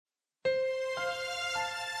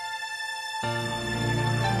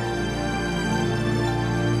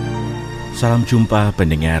Salam jumpa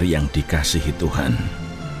pendengar yang dikasihi Tuhan.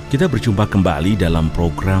 Kita berjumpa kembali dalam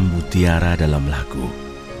program Mutiara dalam Lagu.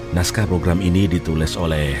 Naskah program ini ditulis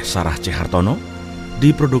oleh Sarah C. Hartono,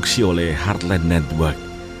 diproduksi oleh Heartline Network,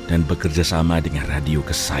 dan bekerja sama dengan radio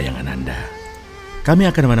kesayangan Anda. Kami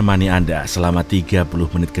akan menemani Anda selama 30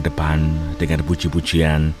 menit ke depan dengan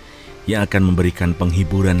puji-pujian yang akan memberikan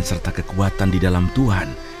penghiburan serta kekuatan di dalam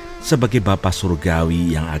Tuhan sebagai Bapa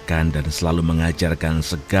Surgawi yang akan dan selalu mengajarkan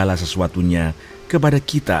segala sesuatunya kepada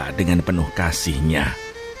kita dengan penuh kasih-Nya.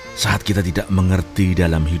 Saat kita tidak mengerti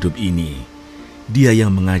dalam hidup ini, Dia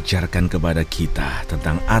yang mengajarkan kepada kita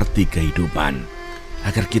tentang arti kehidupan,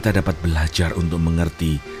 agar kita dapat belajar untuk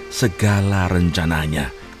mengerti segala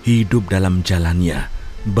rencananya, hidup dalam jalannya,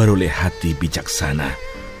 beroleh hati bijaksana,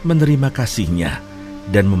 menerima kasih-Nya,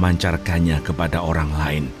 dan memancarkannya kepada orang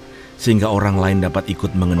lain, sehingga orang lain dapat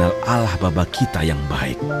ikut mengenal Allah Bapa kita yang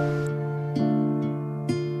baik.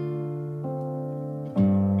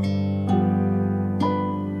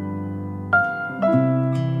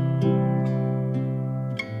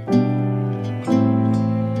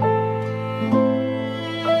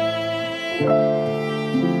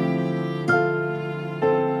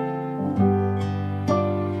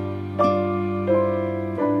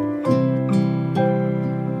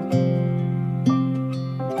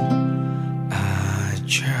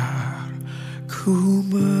 Ku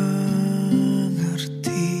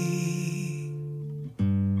mengerti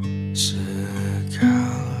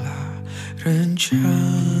segala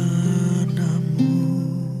rencanamu,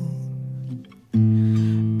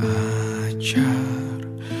 ajar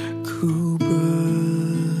ku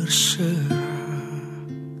berserah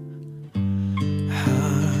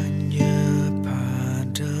hanya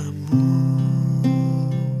padamu.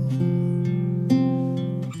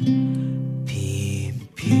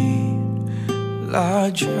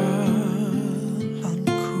 Jalanku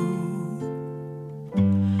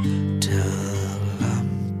dalam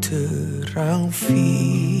terang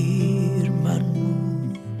firman-Mu,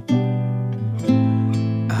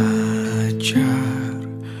 ajar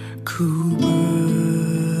ku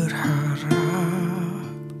berharap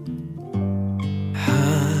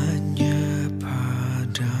hanya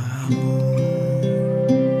padamu.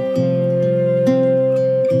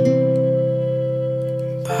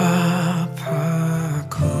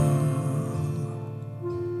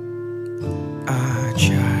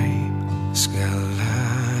 Ajaib segala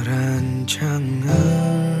rancangan-Mu,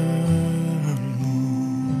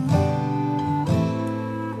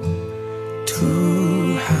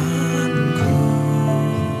 Tuhanku.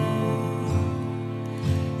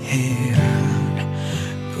 Heran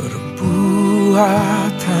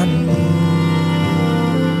perbuatan-Mu,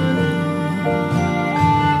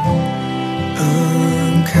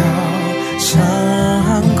 Engkau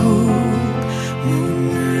sanggup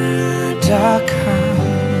mengerjakan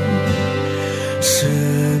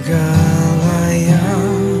segala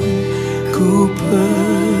yang ku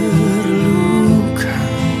perlukan,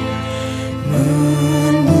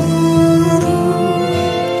 menurut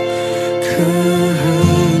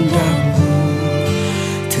kehendak-Mu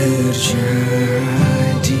terjadilah.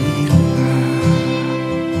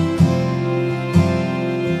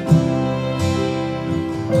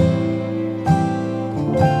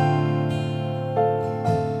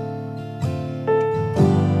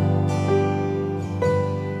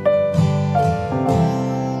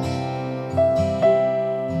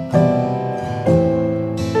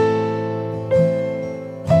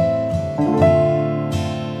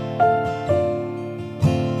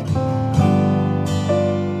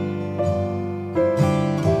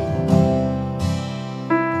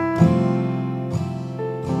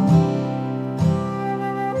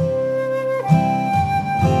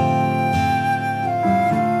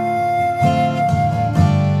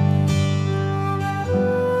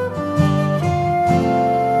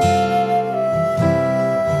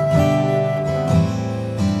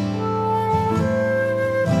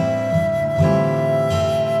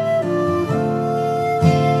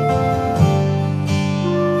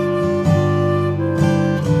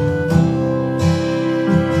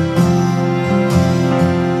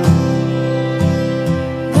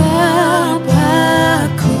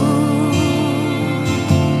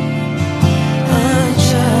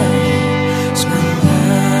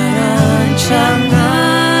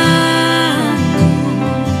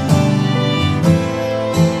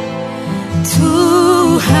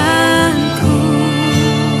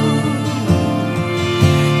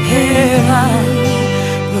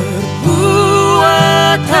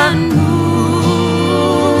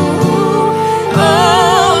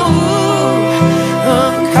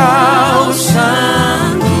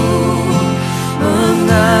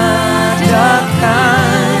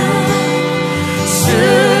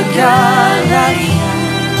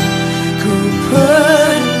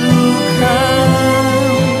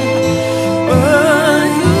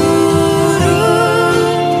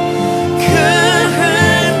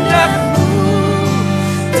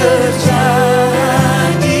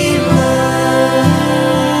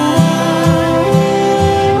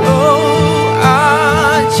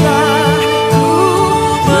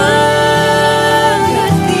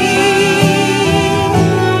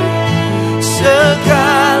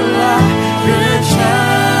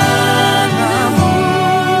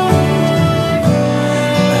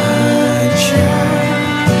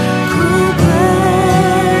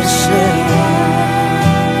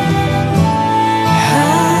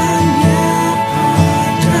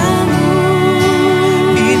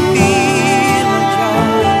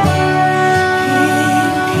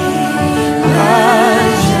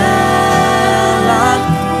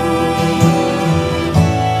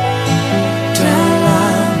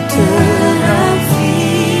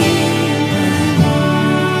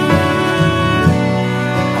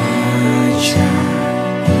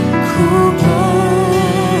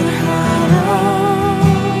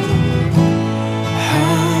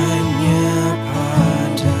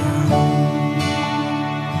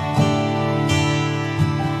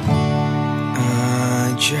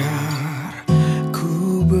 Wajar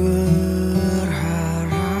ku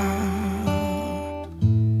berharap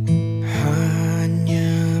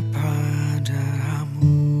hanya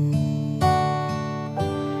padamu.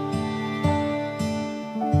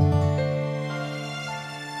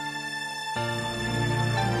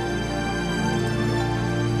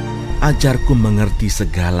 Ajarku mengerti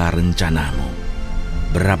segala rencanamu.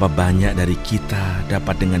 Berapa banyak dari kita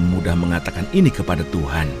dapat dengan mudah mengatakan ini kepada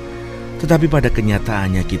Tuhan, tetapi pada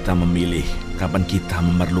kenyataannya kita memilih kapan kita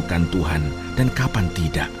memerlukan Tuhan dan kapan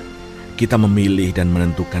tidak. Kita memilih dan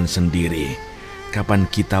menentukan sendiri kapan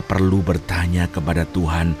kita perlu bertanya kepada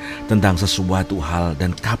Tuhan tentang sesuatu hal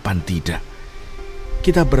dan kapan tidak.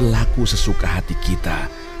 Kita berlaku sesuka hati kita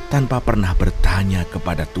tanpa pernah bertanya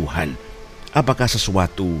kepada Tuhan apakah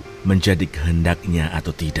sesuatu menjadi kehendaknya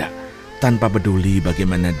atau tidak, tanpa peduli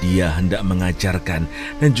bagaimana Dia hendak mengajarkan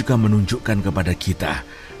dan juga menunjukkan kepada kita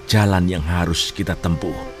jalan yang harus kita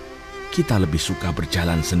tempuh. Kita lebih suka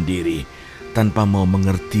berjalan sendiri tanpa mau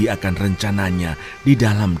mengerti akan rencananya di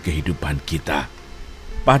dalam kehidupan kita.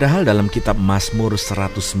 Padahal dalam kitab Mazmur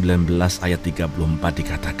 119 ayat 34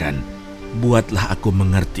 dikatakan, "Buatlah aku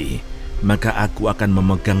mengerti, maka aku akan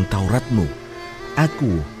memegang Taurat-Mu.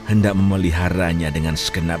 Aku hendak memeliharanya dengan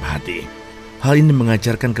segenap hati." Hal ini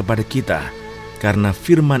mengajarkan kepada kita, karena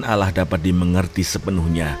firman Allah dapat dimengerti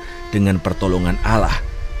sepenuhnya dengan pertolongan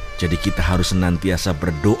Allah. Jadi kita harus senantiasa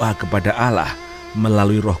berdoa kepada Allah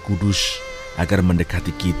melalui Roh Kudus agar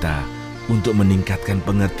mendekati kita untuk meningkatkan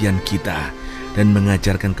pengertian kita dan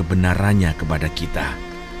mengajarkan kebenarannya kepada kita.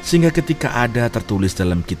 Sehingga ketika ada tertulis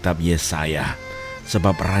dalam kitab Yesaya,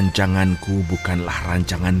 "Sebab rancanganku bukanlah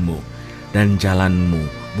rancanganmu, dan jalanmu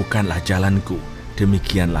bukanlah jalanku,"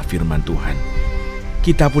 demikianlah firman Tuhan.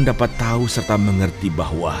 Kita pun dapat tahu serta mengerti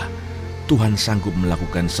bahwa Tuhan sanggup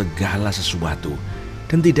melakukan segala sesuatu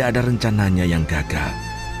dan tidak ada rencananya yang gagal.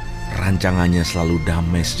 Rancangannya selalu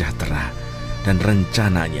damai sejahtera dan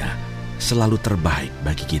rencananya selalu terbaik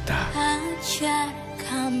bagi kita. Ajar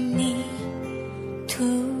kami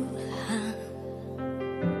Tuhan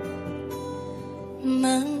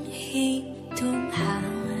menghitung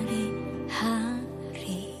hari-hari,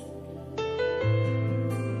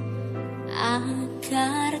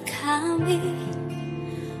 agar kami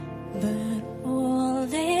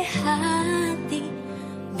beroleh hati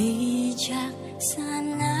bijaksana.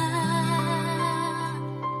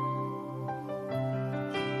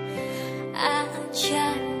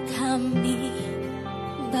 Ajar kami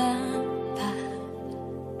Bapa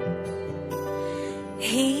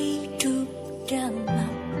hidup dalam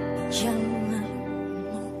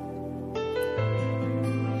jalan-Mu,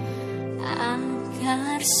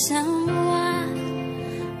 agar semua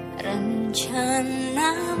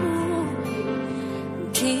rencana-Mu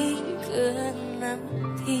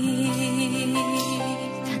digenapi.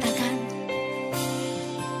 Katakan,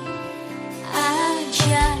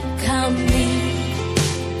 ajar kami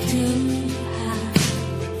Tuhan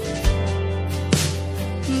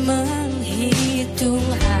menghitung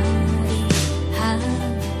hari-hari,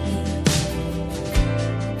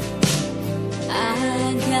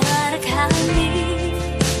 agar kami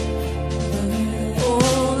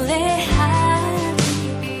beroleh hati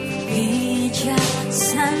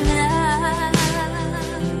bijaksana.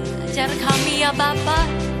 Ajar kami ya Bapa,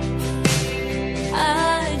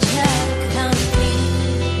 ajar kami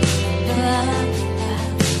Bapa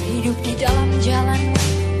hidup di dalam jalan-Mu,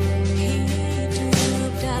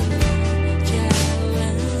 hidup dalam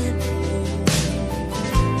jalan-Mu,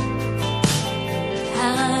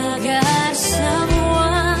 agar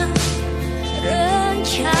semua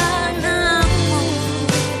rencana-Mu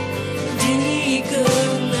digenapi.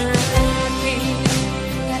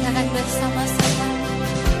 Katakan bersama-sama,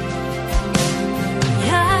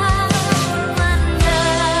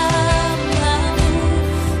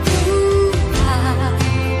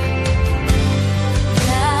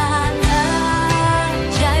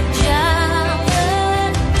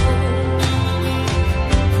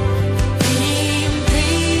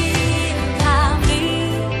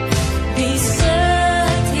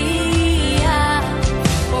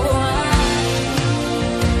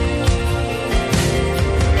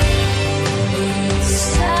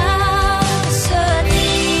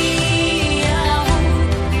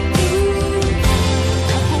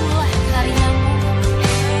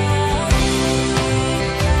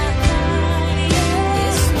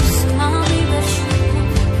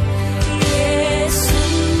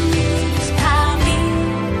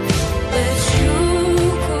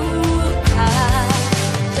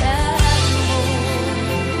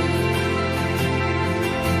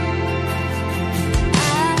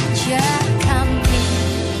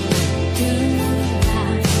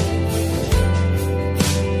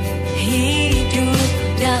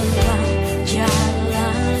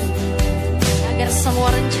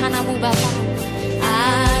 rencana-Mu Bapa,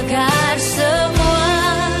 agar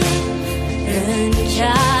semua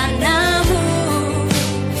rencana-Mu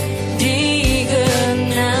digenapi.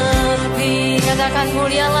 Katakan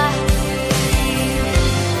mulialah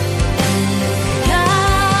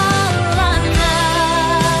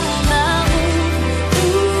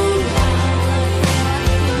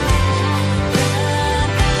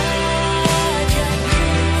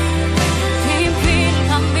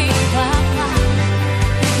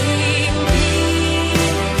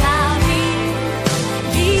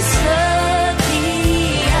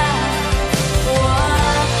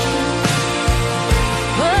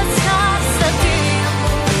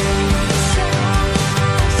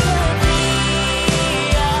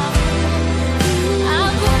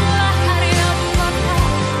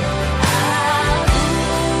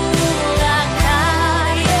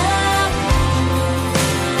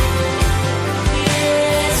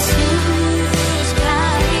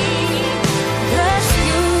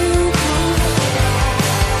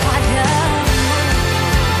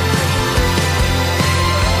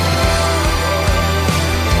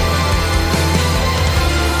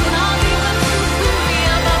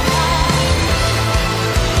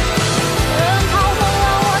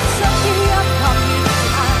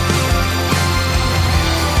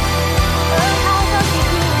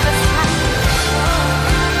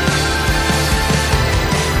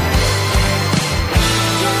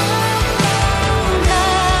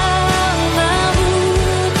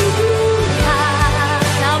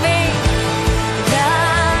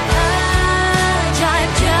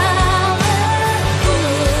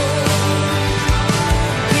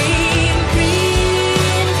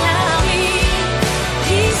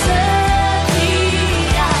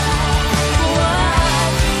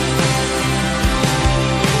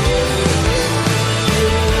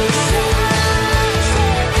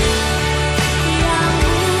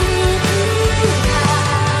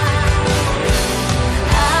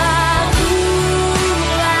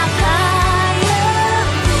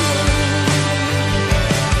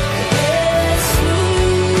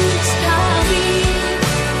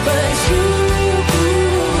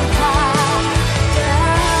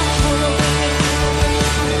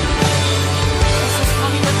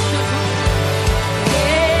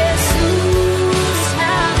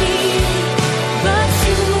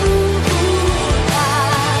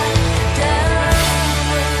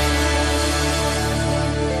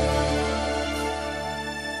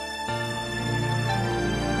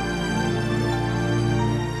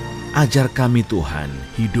Ajar kami Tuhan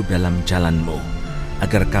hidup dalam jalan-Mu,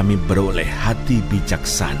 agar kami beroleh hati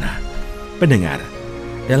bijaksana. Pendengar,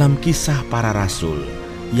 dalam kisah para rasul,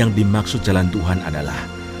 yang dimaksud jalan Tuhan adalah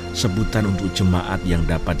sebutan untuk jemaat yang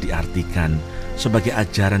dapat diartikan sebagai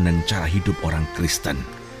ajaran dan cara hidup orang Kristen.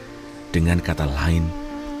 Dengan kata lain,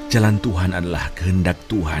 jalan Tuhan adalah kehendak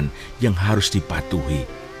Tuhan yang harus dipatuhi.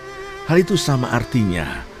 Hal itu sama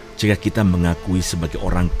artinya jika kita mengakui sebagai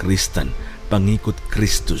orang Kristen, pengikut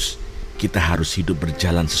Kristus, kita harus hidup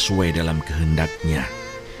berjalan sesuai dalam kehendak-Nya.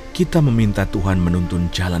 Kita meminta Tuhan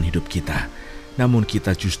menuntun jalan hidup kita, namun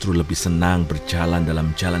kita justru lebih senang berjalan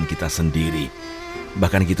dalam jalan kita sendiri.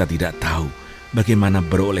 Bahkan kita tidak tahu bagaimana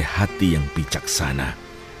beroleh hati yang bijaksana.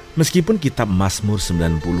 Meskipun kitab Mazmur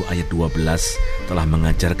 90 ayat 12 telah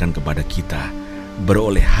mengajarkan kepada kita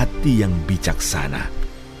beroleh hati yang bijaksana.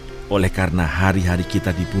 Oleh karena hari-hari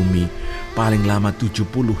kita di bumi paling lama 70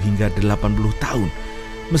 hingga 80 tahun,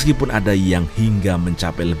 meskipun ada yang hingga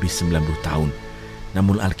mencapai lebih 90 tahun,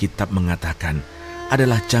 namun Alkitab mengatakan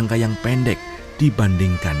adalah jangka yang pendek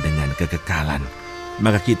dibandingkan dengan kekekalan.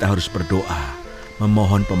 Maka kita harus berdoa,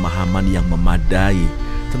 memohon pemahaman yang memadai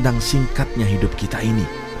tentang singkatnya hidup kita ini,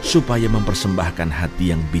 supaya mempersembahkan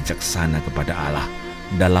hati yang bijaksana kepada Allah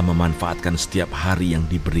dalam memanfaatkan setiap hari yang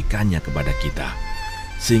diberikannya kepada kita.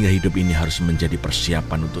 Sehingga hidup ini harus menjadi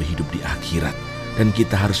persiapan untuk hidup di akhirat, dan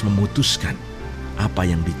kita harus memutuskan apa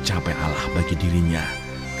yang dicapai Allah bagi dirinya,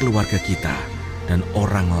 keluarga kita, dan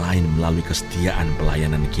orang lain melalui kesetiaan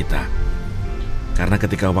pelayanan kita. Karena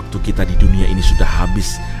ketika waktu kita di dunia ini sudah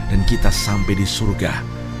habis dan kita sampai di surga,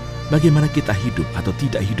 bagaimana kita hidup atau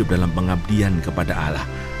tidak hidup dalam pengabdian kepada Allah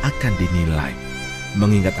akan dinilai.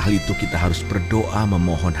 Mengingat hal itu, kita harus berdoa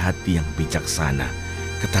memohon hati yang bijaksana,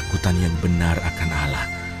 ketakutan yang benar akan Allah,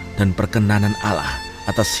 dan perkenanan Allah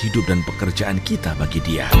atas hidup dan pekerjaan kita bagi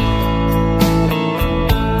Dia.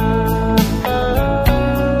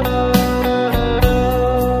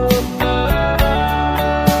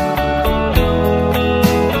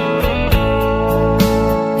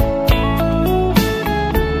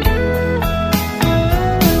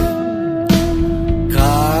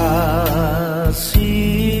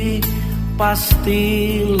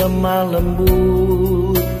 pasti lemah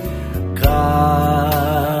lembut,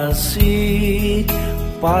 kasih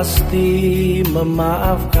pasti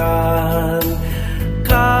memaafkan,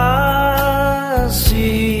 kasih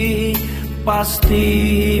pasti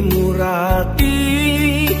murah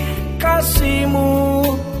hati, kasih-Mu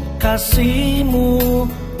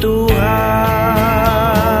Tuhan.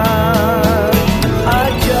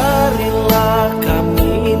 Ajarilah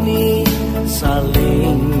kami ini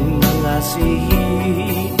saling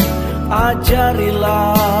mengasihi,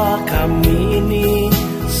 ajarilah kami ini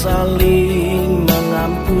saling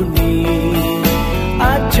mengampuni,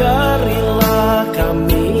 ajarilah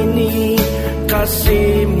kami ini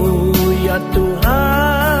kasih-Mu ya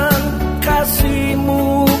Tuhan,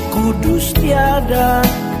 kasih-Mu kudus tiada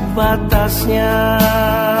batasnya.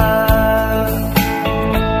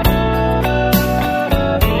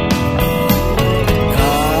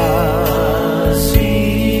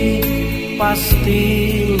 Kasih pasti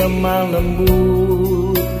lemah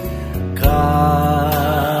lembut,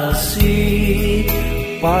 kasih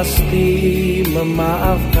pasti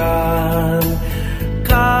memaafkan,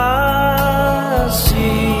 kasih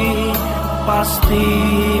pasti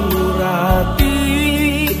murah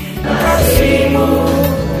hati, kasih-Mu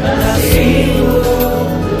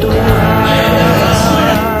Tuhan.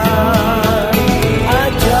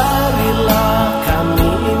 Ajarilah kami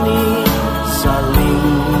ini saling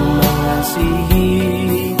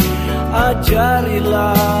mengasihi,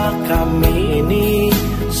 ajarilah kami ini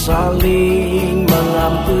saling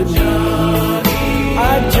mengampuni,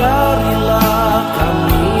 ajarilah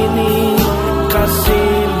kami ini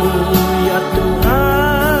kasih-Mu ya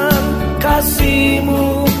Tuhan,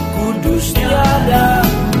 kasih-Mu kudus tiada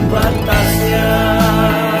batasnya.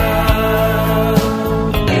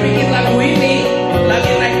 Bikin lagu ini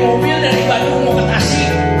lagi naik mobil dari Bandung mau ke Tasik,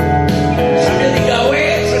 sambil digawe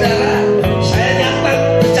saudara, saya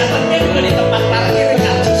catatnya juga di tempat parkir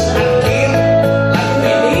lagu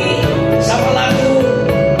ini sama lagu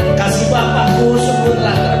Kasih Bapakku sungguh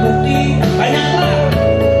telah terbukti, banyaklah,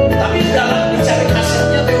 tapi dalam dicari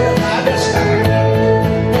kasetnya udah nggak ada sekarang.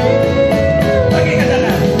 Lagi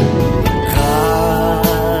katakan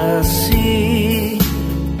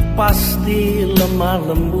pasti lemah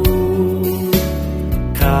lembut,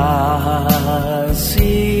 kasih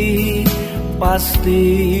pasti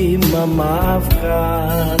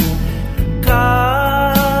memaafkan,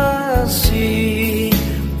 kasih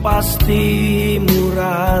pasti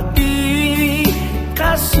murah hati,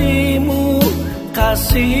 kasih-Mu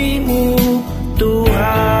Tuhan.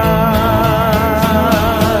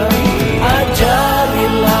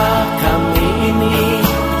 Ajarilah kami ini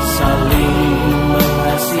saling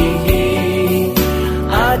mengasihi,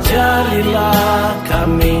 ajarilah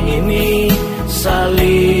kami ini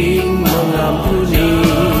saling mengampuni,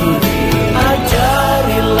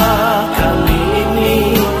 ajarilah kami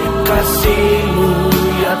ini kasih-Mu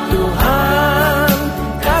ya Tuhan,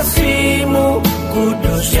 kasih-Mu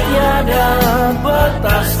kudus tiada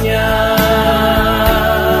batasnya,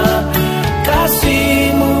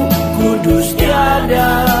 kasih-Mu kudus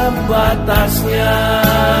tiada batasnya,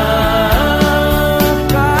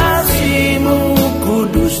 kasih-Mu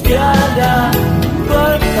kudus tiada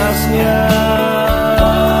batasnya.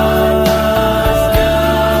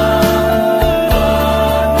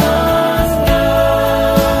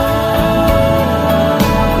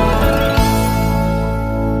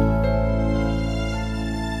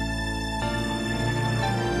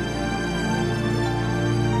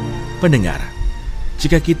 Pendengar,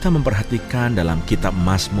 jika kita memperhatikan dalam kitab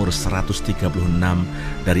Mazmur 136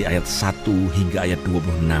 dari ayat 1 hingga ayat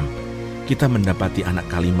 26, kita mendapati anak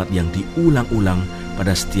kalimat yang diulang-ulang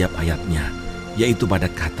pada setiap ayatnya, yaitu pada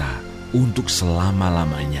kata, untuk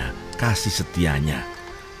selama-lamanya, kasih setianya.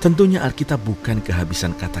 Tentunya Alkitab bukan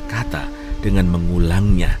kehabisan kata-kata dengan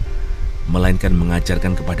mengulangnya, melainkan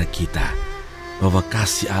mengajarkan kepada kita bahwa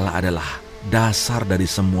kasih Allah adalah dasar dari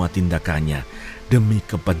semua tindakannya demi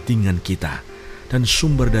kepentingan kita dan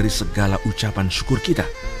sumber dari segala ucapan syukur kita.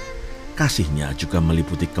 Kasih-Nya juga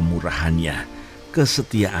meliputi kemurahannya,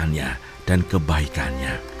 kesetiaannya, dan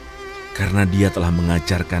kebaikannya. Karena Dia telah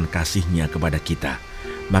mengajarkan kasih-Nya kepada kita,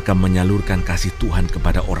 maka menyalurkan kasih Tuhan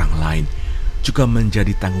kepada orang lain juga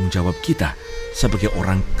menjadi tanggung jawab kita sebagai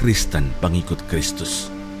orang Kristen pengikut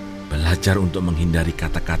Kristus. Belajar untuk menghindari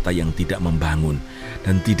kata-kata yang tidak membangun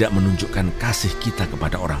dan tidak menunjukkan kasih kita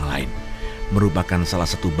kepada orang lain merupakan salah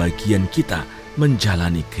satu bagian kita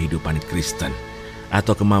menjalani kehidupan Kristen,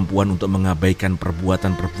 atau kemampuan untuk mengabaikan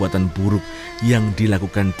perbuatan-perbuatan buruk yang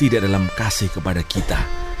dilakukan tidak dalam kasih kepada kita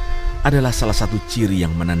adalah salah satu ciri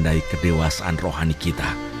yang menandai kedewasaan rohani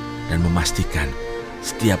kita dan memastikan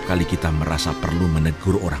Setiap kali kita merasa perlu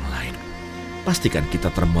menegur orang lain, pastikan kita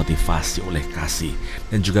termotivasi oleh kasih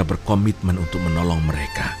dan juga berkomitmen untuk menolong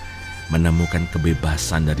mereka, menemukan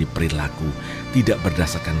kebebasan dari perilaku tidak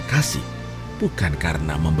berdasarkan kasih, bukan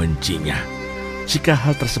karena membencinya. Jika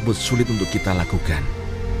hal tersebut sulit untuk kita lakukan,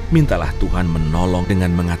 mintalah Tuhan menolong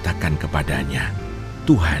dengan mengatakan kepadanya,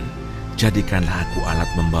 Tuhan, jadikanlah aku alat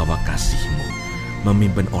membawa kasih-Mu,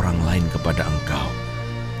 memimpin orang lain kepada Engkau.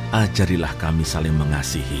 Ajarilah kami saling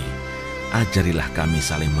mengasihi, ajarilah kami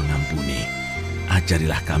saling mengampuni,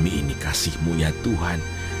 ajarilah kami ini kasih-Mu ya Tuhan,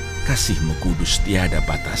 kasih-Mu kudus tiada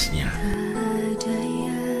batasnya. Ada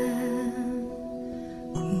yang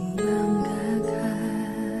membanggakan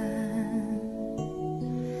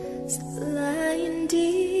selain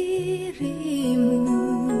dirimu.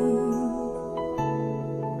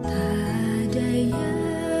 Tak ada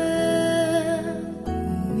yang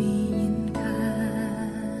kuinginkan,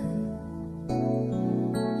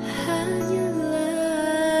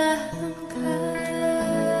 hanyalah Engkau.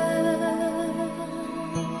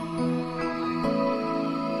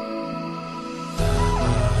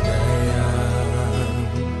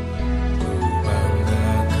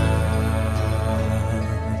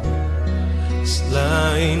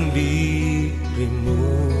 Selain dirimu,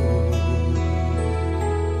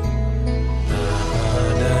 tak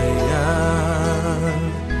ada yang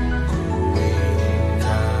kuinginkan,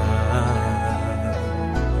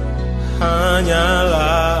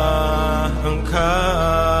 hanyalah Engkau.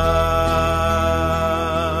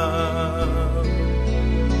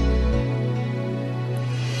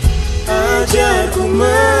 Ajarku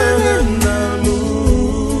mengenalmu,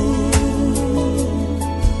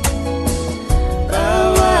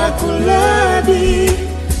 aku lebih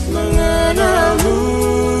mengenalmu,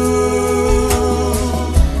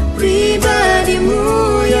 pribadimu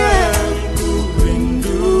yang ku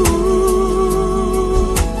rindu.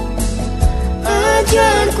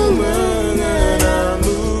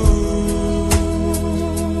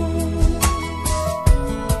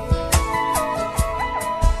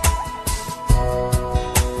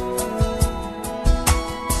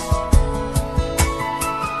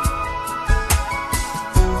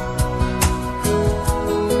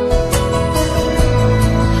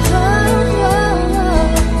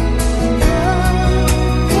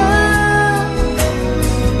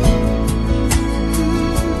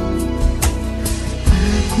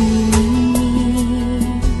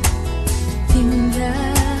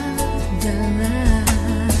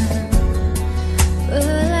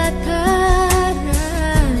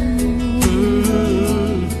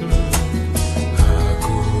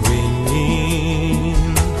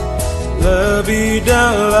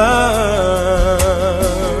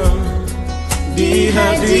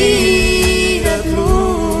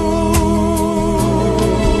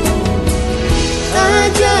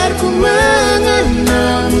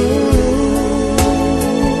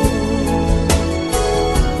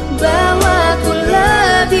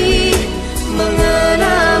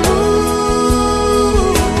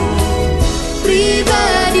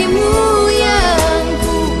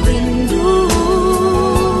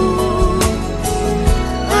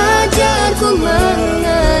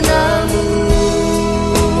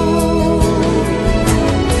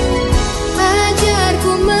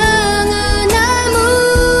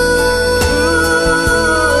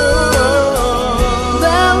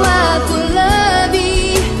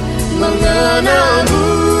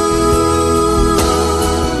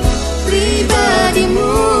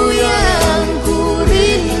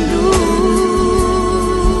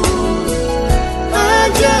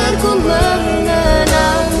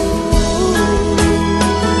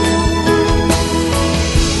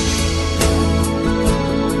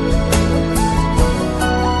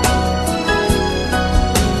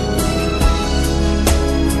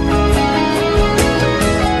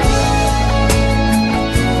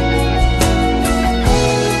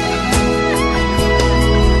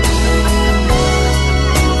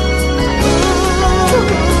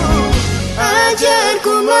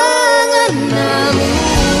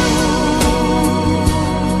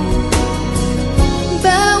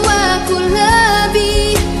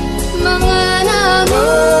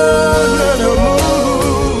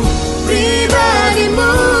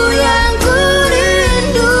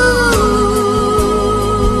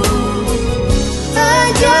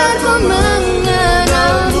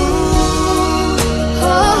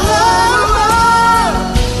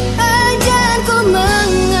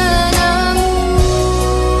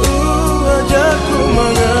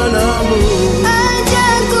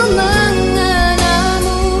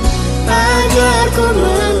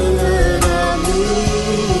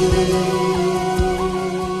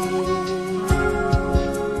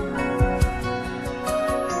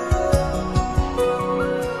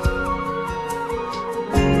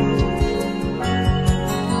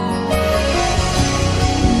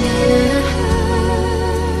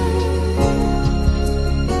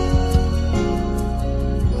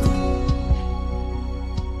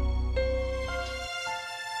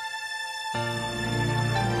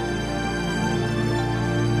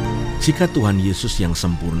 Jika Tuhan Yesus yang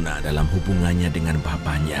sempurna dalam hubungannya dengan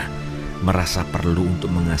Bapanya merasa perlu untuk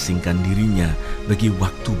mengasingkan dirinya bagi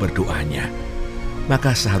waktu berdoanya,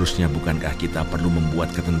 maka seharusnya bukankah kita perlu membuat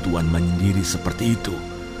ketentuan menyendiri seperti itu?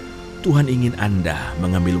 Tuhan ingin Anda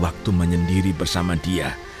mengambil waktu menyendiri bersama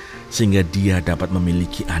Dia, sehingga Dia dapat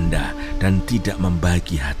memiliki Anda dan tidak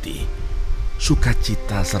membagi hati.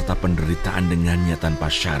 Sukacita serta penderitaan dengannya tanpa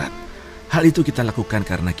syarat. Hal itu kita lakukan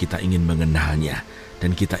karena kita ingin mengenalnya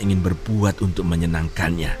dan kita ingin berbuat untuk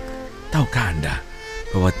menyenangkannya. Tahukah Anda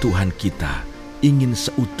bahwa Tuhan kita ingin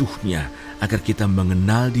seutuhnya agar kita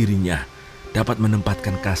mengenal dirinya, dapat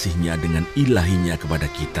menempatkan kasih-Nya dengan ilahinya kepada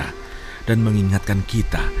kita, dan mengingatkan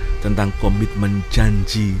kita tentang komitmen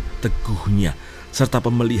janji teguhnya serta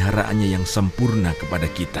pemeliharaannya yang sempurna kepada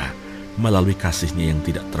kita melalui kasih-Nya yang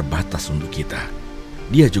tidak terbatas untuk kita.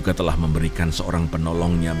 Dia juga telah memberikan seorang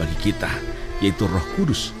penolongnya bagi kita, yaitu Roh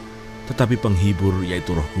Kudus. Tetapi penghibur,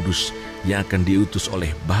 yaitu Roh Kudus yang akan diutus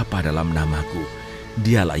oleh Bapa dalam namaku,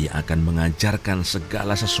 Dialah yang akan mengajarkan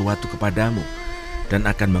segala sesuatu kepadamu dan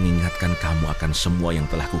akan mengingatkan kamu akan semua yang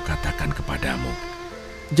telah kukatakan kepadamu.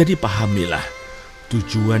 Jadi pahamilah,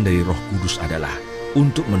 tujuan dari Roh Kudus adalah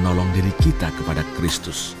untuk menolong diri kita kepada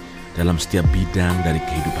Kristus dalam setiap bidang dari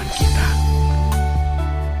kehidupan kita.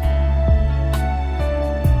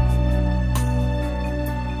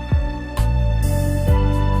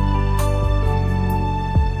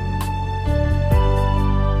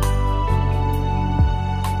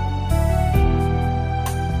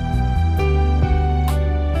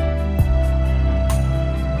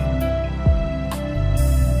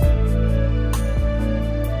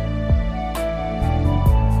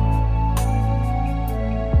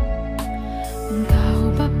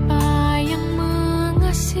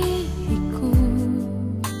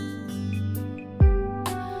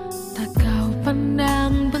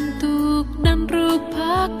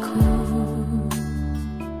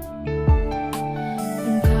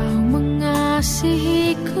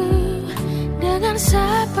 Mengasihiku dengan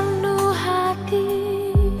sepenuh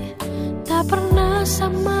hati, tak pernah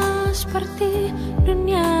sama seperti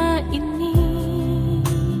dunia ini.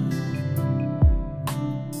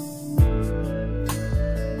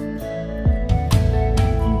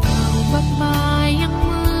 Engkau Bapa yang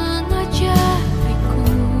mengajariku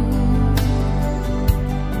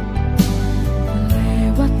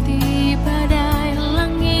melewati badai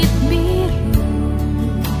langit biru.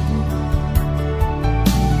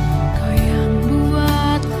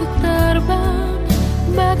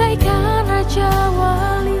 Bagaikan Raja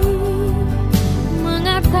Wali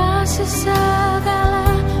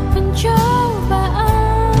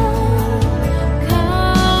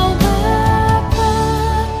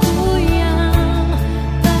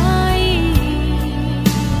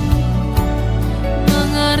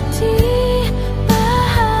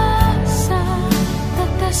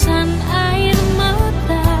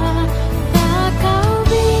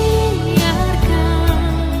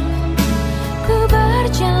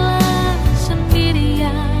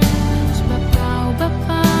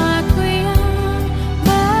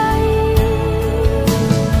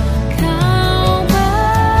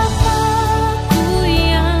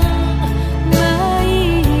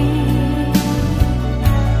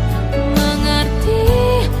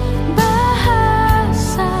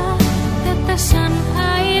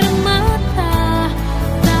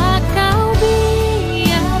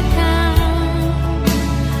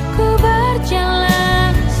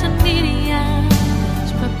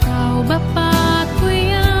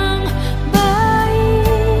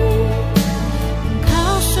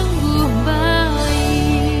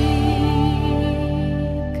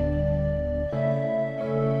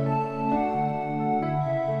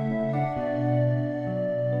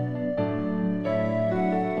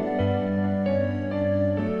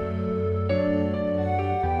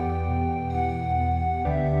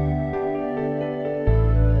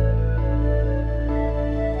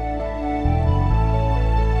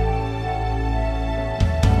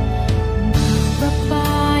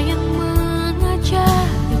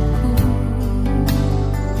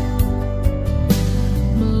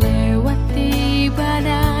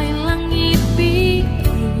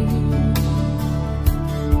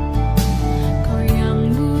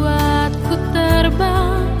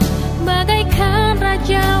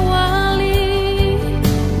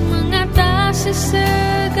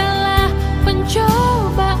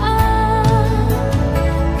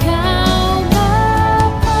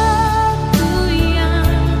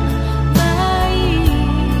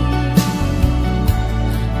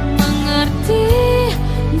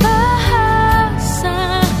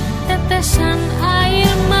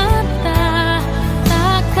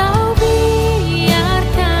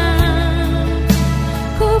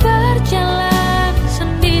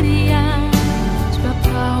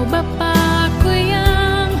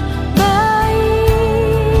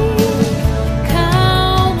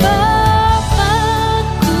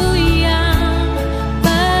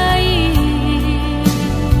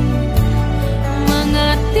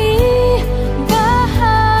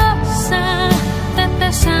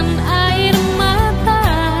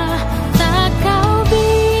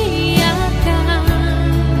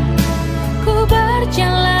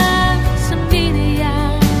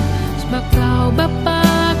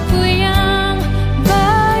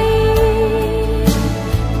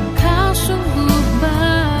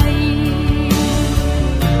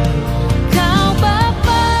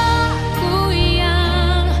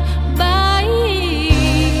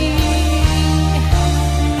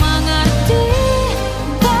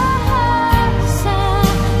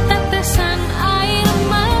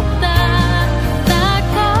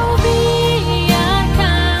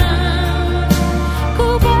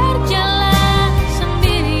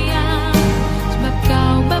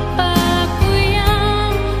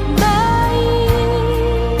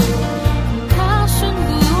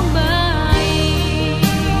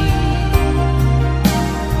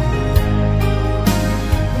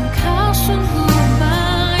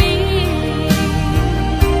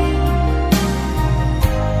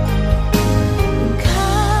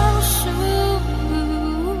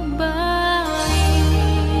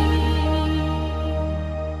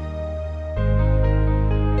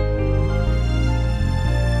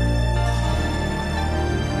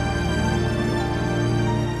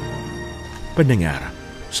Pendengar,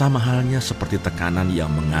 sama halnya seperti tekanan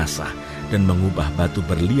yang mengasah dan mengubah batu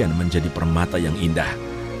berlian menjadi permata yang indah,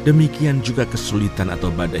 demikian juga kesulitan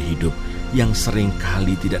atau badai hidup yang sering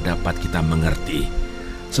kali tidak dapat kita mengerti,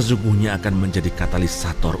 sesungguhnya akan menjadi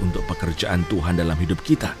katalisator untuk pekerjaan Tuhan dalam hidup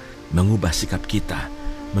kita, mengubah sikap kita,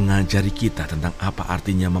 mengajari kita tentang apa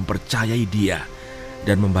artinya mempercayai Dia,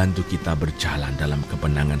 dan membantu kita berjalan dalam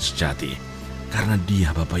kebenangan sejati. Karena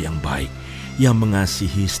Dia Bapa yang baik, yang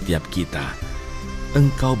mengasihi setiap kita.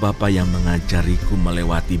 Engkau Bapa yang mengajariku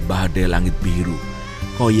melewati badai langit biru,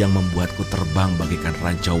 Kau yang membuatku terbang bagaikan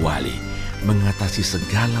Raja Wali, mengatasi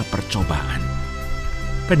segala percobaan.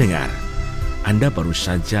 Pendengar, Anda baru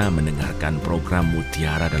saja mendengarkan program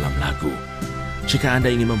Mutiara dalam Lagu. Jika Anda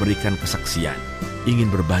ingin memberikan kesaksian, ingin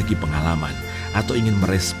berbagi pengalaman, atau ingin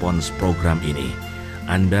merespons program ini,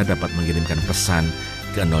 Anda dapat mengirimkan pesan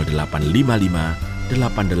ke 0855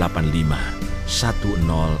 885 1006.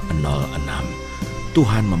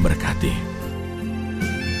 Tuhan memberkati.